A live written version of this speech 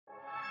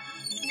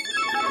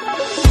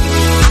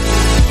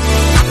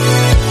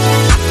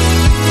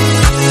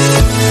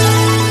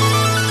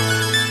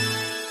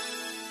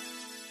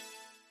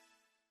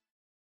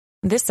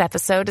This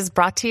episode is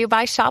brought to you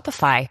by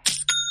Shopify.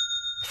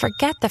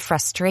 Forget the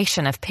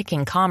frustration of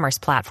picking commerce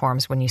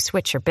platforms when you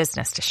switch your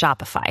business to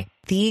Shopify,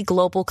 the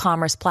global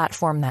commerce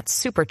platform that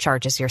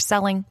supercharges your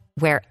selling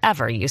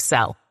wherever you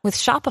sell. With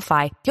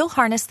Shopify, you'll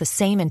harness the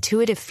same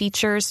intuitive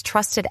features,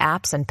 trusted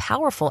apps, and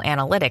powerful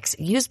analytics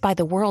used by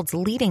the world's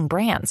leading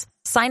brands.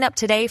 Sign up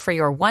today for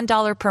your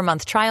 $1 per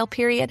month trial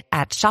period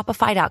at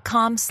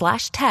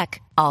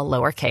shopify.com/tech, all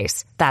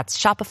lowercase. That's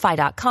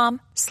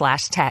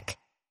shopify.com/tech.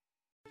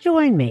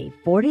 Join me,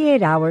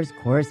 48 Hours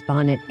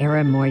correspondent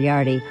Erin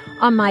Moriarty,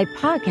 on my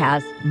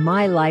podcast,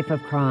 My Life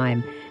of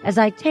Crime, as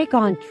I take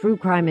on true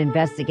crime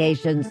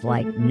investigations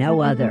like no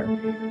other.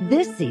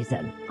 This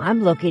season,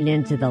 I'm looking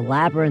into the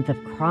labyrinth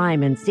of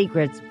crime and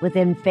secrets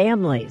within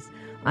families.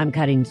 I'm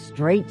cutting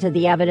straight to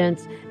the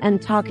evidence and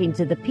talking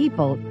to the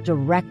people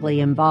directly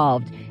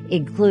involved,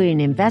 including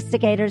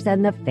investigators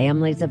and the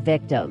families of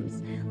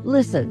victims.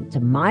 Listen to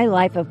My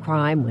Life of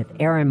Crime with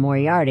Erin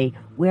Moriarty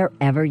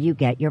wherever you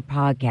get your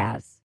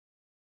podcasts.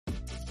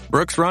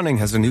 Brooks Running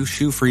has a new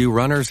shoe for you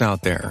runners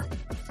out there.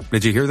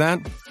 Did you hear that?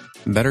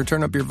 Better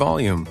turn up your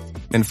volume.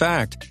 In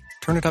fact,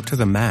 turn it up to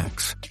the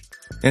max.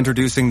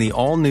 Introducing the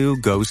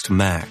all-new Ghost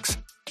Max.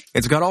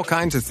 It's got all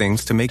kinds of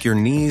things to make your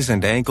knees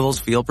and ankles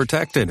feel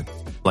protected,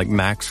 like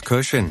Max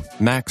Cushion,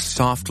 Max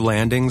Soft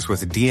Landings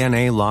with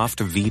DNA Loft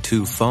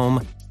V2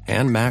 foam,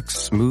 and Max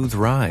Smooth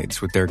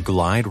Rides with their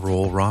Glide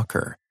Roll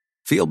Rocker.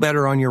 Feel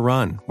better on your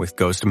run with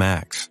Ghost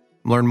Max.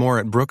 Learn more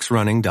at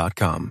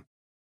brooksrunning.com.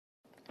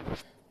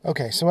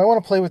 Okay, so I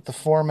want to play with the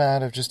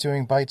format of just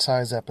doing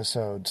bite-sized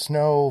episodes.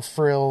 No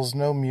frills,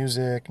 no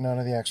music, none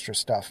of the extra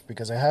stuff,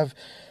 because I have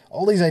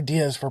all these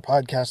ideas for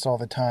podcasts all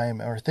the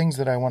time, or things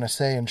that I want to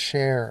say and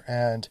share,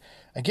 and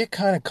I get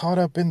kind of caught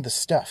up in the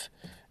stuff.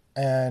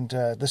 And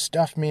the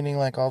stuff meaning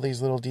like all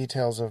these little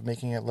details of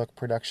making it look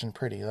production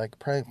pretty, like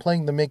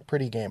playing the make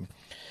pretty game,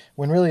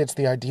 when really it's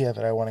the idea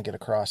that I want to get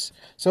across.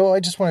 So I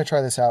just want to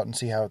try this out and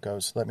see how it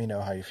goes. Let me know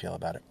how you feel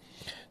about it.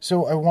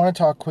 So I want to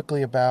talk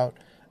quickly about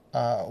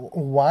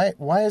why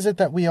is it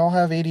that we all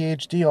have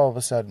ADHD all of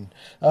a sudden?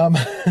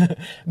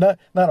 Not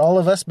all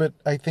of us, but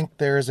I think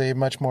there is a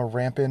much more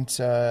rampant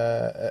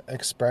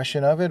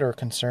expression of it or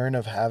concern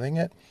of having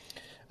it.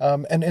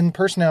 And in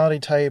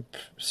personality type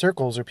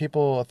circles or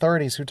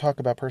authorities who talk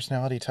about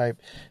personality type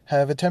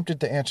have attempted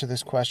to answer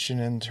this question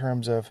in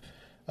terms of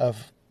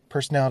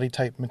personality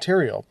type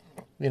material.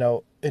 You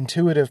know,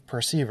 intuitive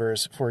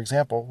perceivers, for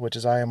example, which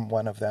is I am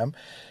one of them.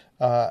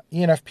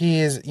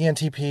 ENFPs,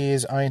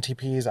 ENTPs,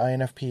 INTPs,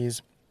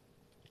 INFPs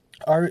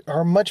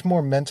are much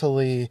more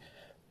mentally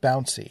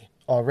bouncy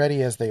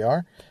already as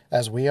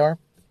we are.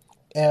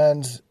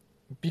 And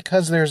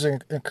because there's an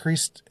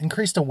increased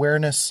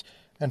awareness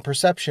and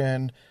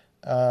perception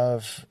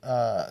of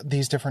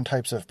these different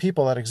types of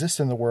people that exist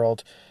in the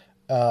world,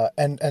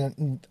 and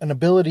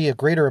a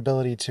greater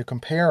ability to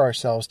compare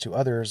ourselves to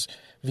others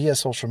via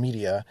social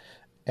media,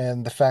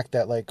 and the fact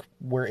that like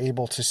we're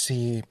able to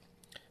see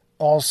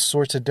all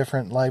sorts of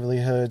different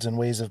livelihoods and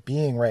ways of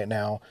being right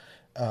now,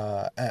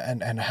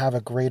 and have a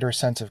greater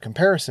sense of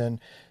comparison,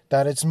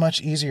 that it's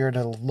much easier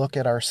to look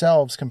at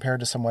ourselves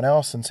compared to someone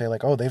else and say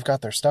like, oh, they've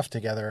got their stuff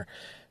together,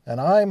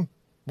 and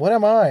what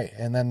am I?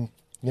 And then,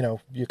 you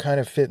know, you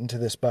kind of fit into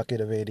this bucket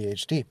of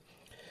ADHD.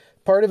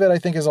 Part of it, I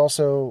think, is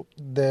also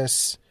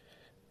this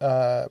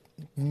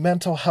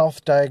mental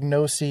health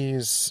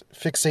diagnoses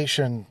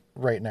fixation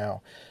right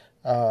now.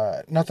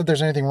 Not that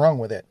there's anything wrong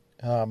with it,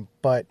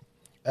 but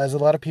as a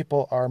lot of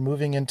people are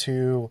moving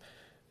into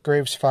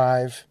Graves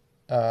 5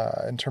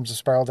 in terms of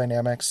spiral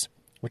dynamics,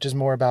 which is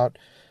more about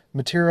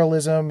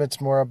materialism,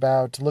 it's more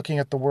about looking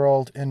at the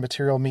world in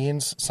material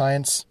means,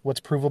 science, what's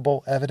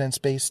provable,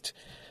 evidence-based,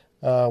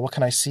 what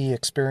can I see,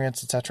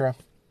 experience, etc.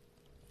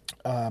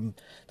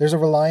 There's a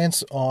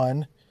reliance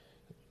on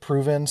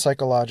proven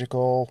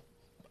psychological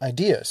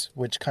ideas,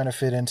 which kind of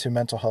fit into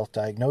mental health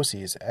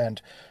diagnoses,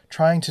 and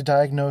trying to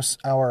diagnose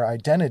our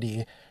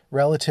identity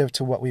relative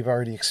to what we've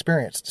already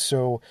experienced.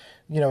 So,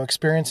 you know,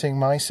 experiencing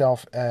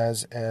myself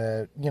as,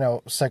 have a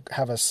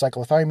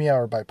cyclothymia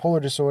or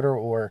bipolar disorder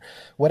or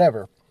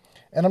whatever.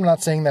 And I'm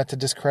not saying that to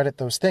discredit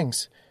those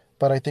things,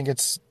 but I think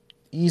it's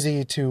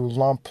easy to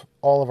lump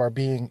all of our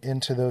being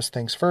into those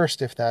things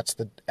first if that's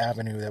the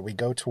avenue that we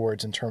go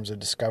towards in terms of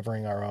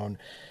discovering our own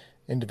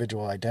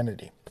individual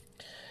identity.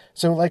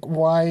 So, like,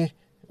 why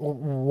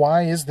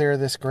is there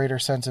this greater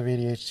sense of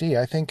ADHD?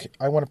 I think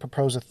I want to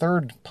propose a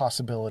third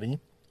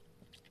possibility.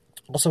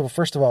 Also,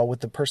 first of all, with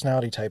the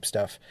personality type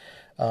stuff,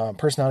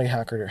 Personality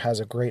Hacker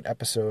has a great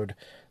episode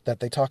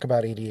that they talk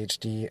about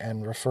ADHD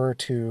and refer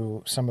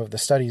to some of the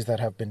studies that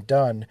have been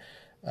done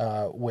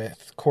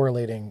with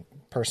correlating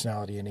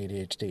personality and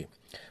ADHD.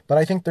 But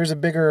I think there's a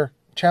bigger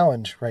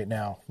challenge right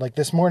now. Like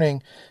this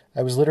morning,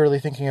 I was literally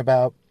thinking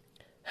about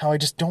how I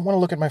just don't want to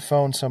look at my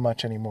phone so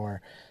much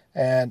anymore.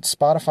 And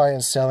Spotify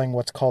is selling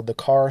what's called the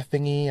car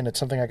thingy, and it's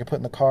something I can put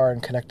in the car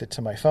and connect it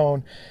to my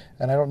phone,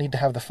 and I don't need to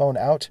have the phone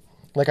out.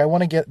 Like, I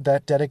want to get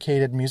that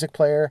dedicated music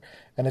player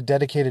and a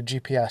dedicated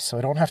GPS, so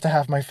I don't have to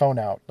have my phone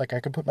out. Like, I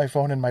could put my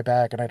phone in my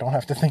bag and I don't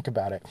have to think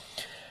about it.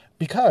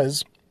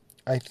 Because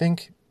I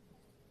think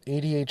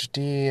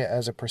ADHD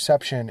as a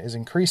perception is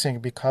increasing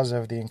because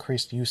of the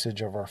increased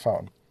usage of our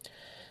phone.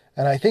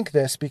 And I think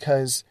this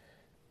because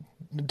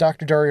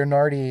Dr. Dario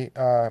Nardi,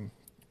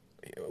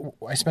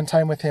 I spent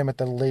time with him at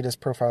the latest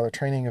profiler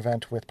training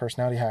event with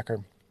Personality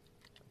Hacker.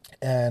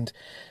 And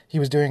he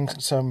was doing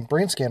some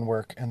brain scan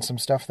work and some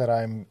stuff that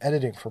I'm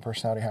editing for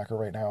Personality Hacker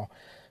right now,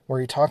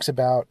 where he talks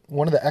about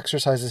one of the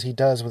exercises he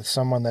does with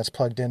someone that's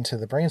plugged into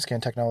the brain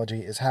scan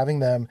technology is having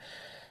them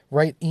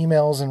write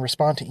emails and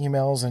respond to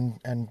emails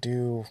and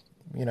do,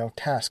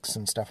 tasks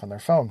and stuff on their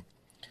phone.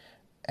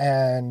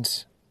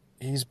 And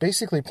he's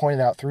basically pointed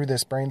out through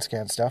this brain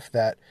scan stuff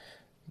that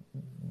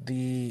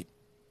the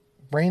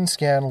brain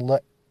scan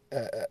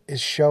is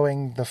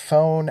showing the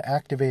phone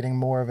activating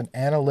more of an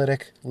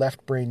analytic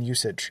left brain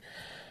usage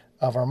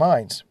of our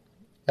minds.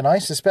 And I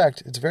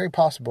suspect it's very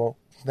possible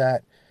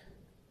that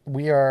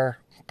we are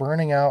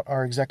burning out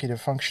our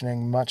executive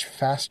functioning much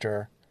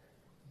faster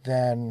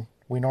than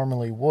we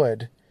normally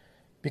would,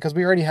 because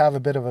we already have a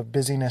bit of a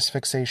busyness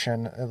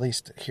fixation, at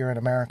least here in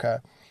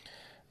America.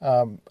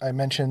 I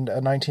mentioned a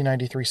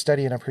 1993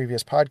 study in a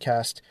previous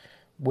podcast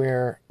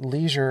where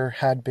leisure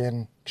had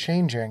been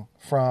changing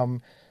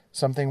from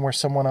something where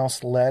someone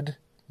else led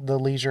the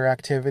leisure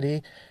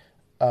activity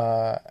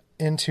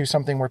into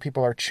something where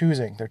people are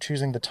choosing. They're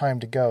choosing the time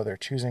to go. They're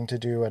choosing to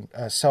do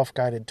a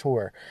self-guided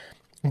tour.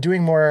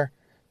 Doing more,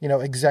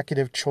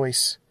 executive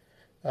choice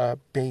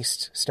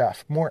based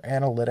stuff, more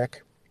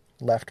analytic,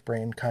 left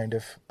brain kind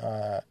of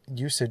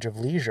usage of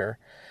leisure.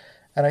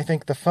 And I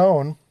think the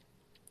phone,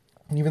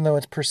 even though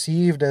it's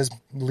perceived as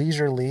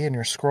leisurely and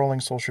you're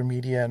scrolling social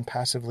media and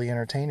passively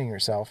entertaining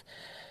yourself,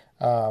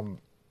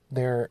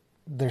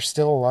 there's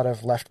still a lot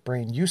of left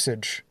brain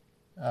usage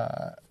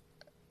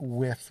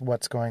with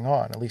what's going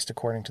on, at least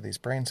according to these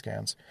brain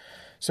scans.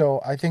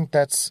 So I think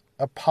that's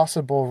a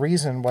possible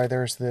reason why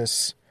there's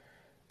this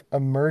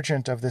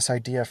emergent of this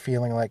idea of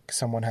feeling like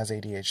someone has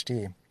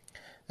ADHD.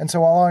 And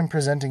so all I'm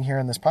presenting here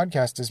in this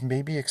podcast is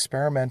maybe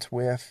experiment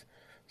with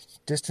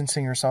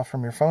distancing yourself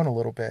from your phone a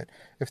little bit.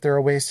 If there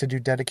are ways to do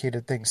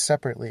dedicated things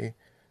separately,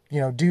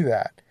 do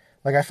that.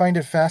 Like, I find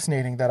it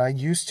fascinating that I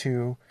used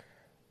to,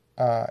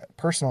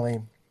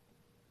 personally,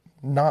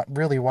 not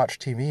really watch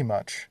TV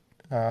much.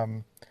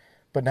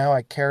 But now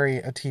I carry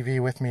a TV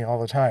with me all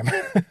the time.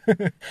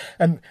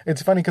 And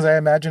it's funny because I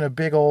imagine a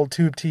big old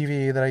tube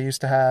TV that I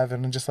used to have,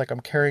 and just like I'm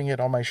carrying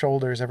it on my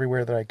shoulders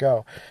everywhere that I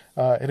go.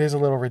 It is a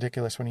little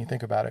ridiculous when you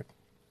think about it.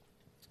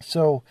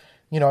 So,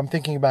 I'm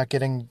thinking about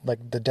getting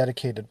like the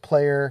dedicated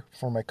player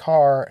for my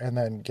car, and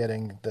then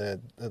getting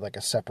like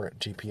a separate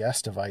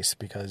GPS device,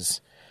 because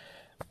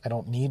I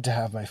don't need to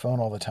have my phone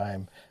all the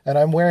time. And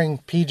I'm wearing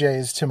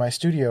PJs to my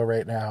studio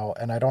right now,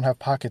 and I don't have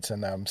pockets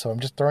in them. So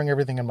I'm just throwing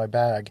everything in my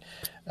bag,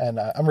 and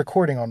I'm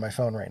recording on my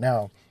phone right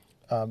now.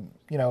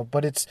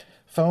 But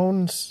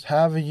phones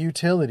have a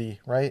utility,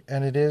 right?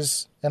 And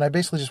I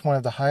basically just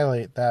wanted to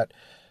highlight that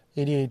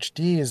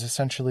ADHD is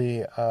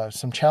essentially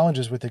some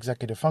challenges with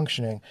executive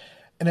functioning.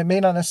 And it may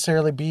not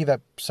necessarily be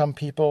that some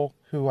people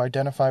who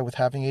identify with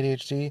having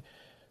ADHD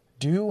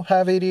do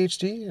have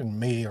ADHD, and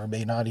may or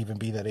may not even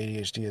be that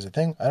ADHD is a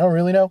thing. I don't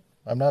really know.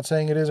 I'm not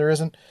saying it is or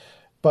isn't,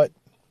 but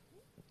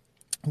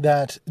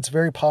that it's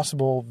very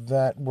possible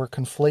that we're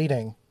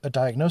conflating a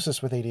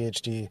diagnosis with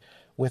ADHD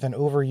with an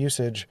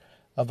overusage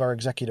of our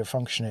executive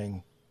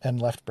functioning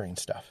and left brain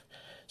stuff.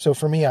 So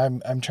for me,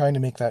 I'm trying to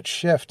make that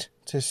shift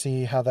to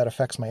see how that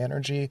affects my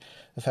energy,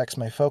 affects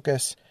my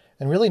focus,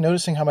 and really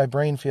noticing how my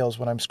brain feels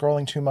when I'm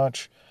scrolling too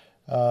much,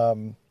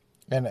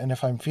 and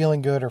if I'm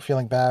feeling good or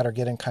feeling bad, or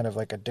getting kind of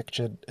like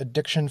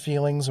addiction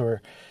feelings,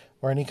 or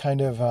any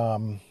kind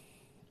of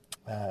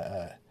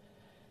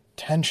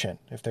tension,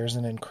 if there's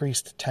an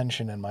increased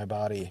tension in my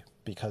body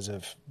because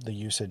of the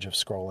usage of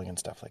scrolling and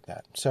stuff like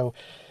that. So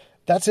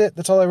that's it.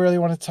 That's all I really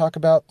wanted to talk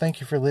about. Thank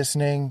you for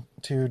listening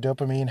to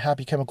Dopamine.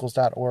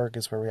 HappyChemicals.org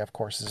is where we have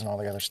courses and all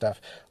the other stuff.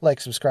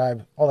 Like,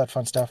 subscribe, all that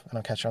fun stuff, and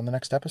I'll catch you on the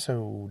next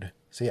episode.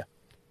 See ya.